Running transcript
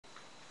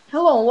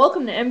Hello and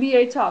welcome to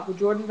NBA Talk with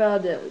Jordan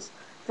Valdez.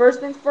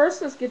 First things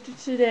first, let's get to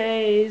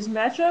today's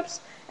matchups.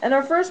 And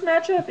our first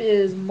matchup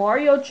is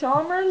Mario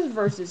Chalmers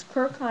versus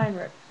Kirk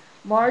Hinrich.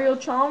 Mario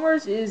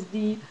Chalmers is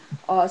the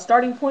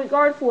starting point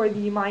guard for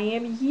the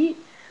Miami Heat.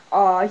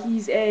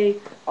 He's a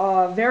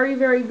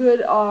very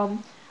good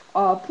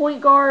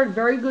point guard,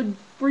 very good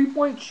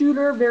three-point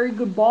shooter, very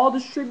good ball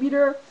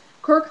distributor.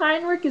 Kirk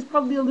Hinrich is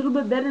probably a little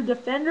bit better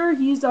defender.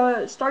 He's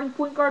a starting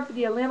point guard for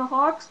the Atlanta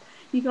Hawks.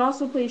 He can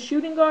also play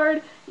shooting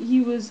guard.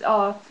 He was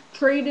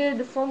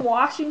traded from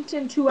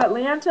Washington to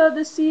Atlanta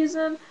this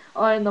season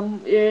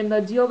in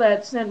the deal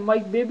that sent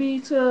Mike Bibby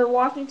to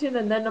Washington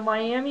and then to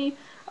Miami.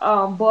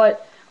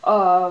 But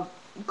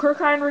Kirk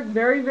Hinrich,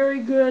 very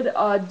good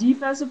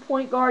defensive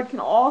point guard, can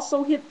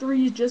also hit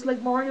threes just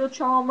like Mario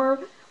Chalmers.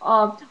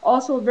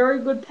 Also a very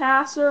good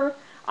passer.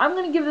 I'm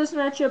gonna give this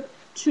matchup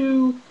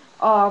to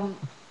um,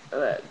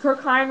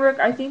 Kirk Hinrich.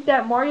 I think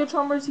that Mario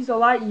Chalmers, he's a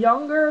lot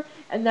younger,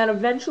 and that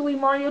eventually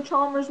Mario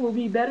Chalmers will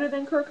be better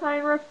than Kirk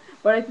Hinrich.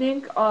 But I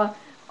think uh,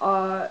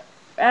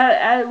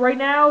 right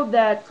now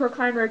that Kirk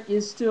Hinrich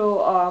is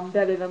still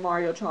better than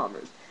Mario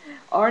Chalmers.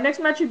 Our next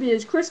matchup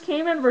is Chris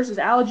Kaman versus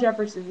Al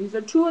Jefferson. These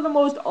are two of the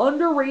most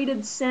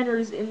underrated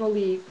centers in the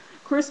league.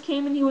 Chris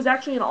Kaman, he was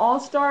actually an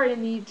all-star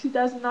in the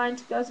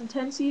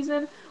 2009-2010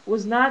 season.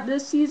 Was not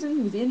this season.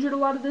 He was injured a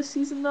lot of this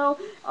season, though.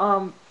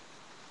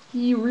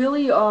 He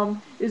really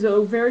is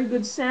a very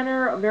good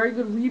center, a very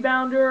good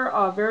rebounder,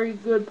 a very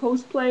good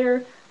post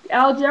player.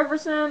 Al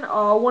Jefferson,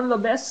 one of the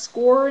best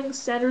scoring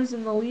centers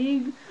in the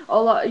league.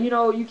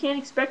 You can't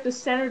expect a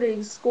center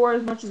to score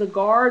as much as a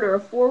guard or a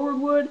forward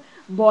would,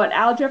 but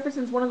Al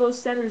Jefferson's one of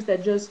those centers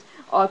that just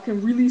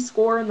can really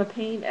score in the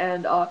paint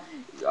and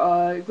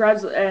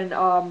grabs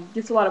and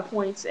gets a lot of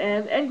points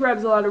and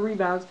grabs a lot of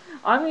rebounds.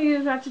 I'm going to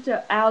give it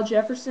to Al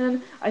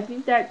Jefferson. I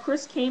think that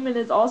Chris Kaman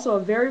is also a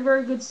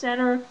very good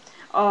center.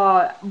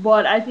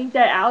 But I think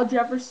that Al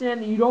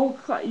Jefferson, you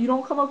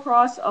don't come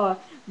across a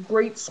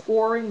great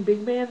scoring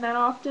big man that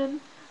often.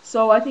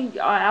 So I think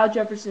Al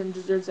Jefferson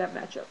deserves that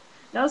matchup.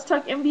 Now let's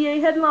talk NBA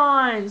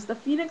headlines. The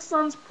Phoenix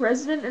Suns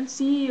president and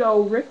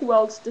CEO Rick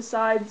Welts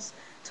decides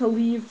to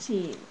leave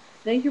team.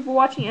 Thank you for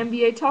watching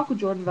NBA Talk with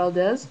Jordan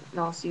Valdez, and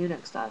I'll see you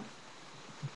next time.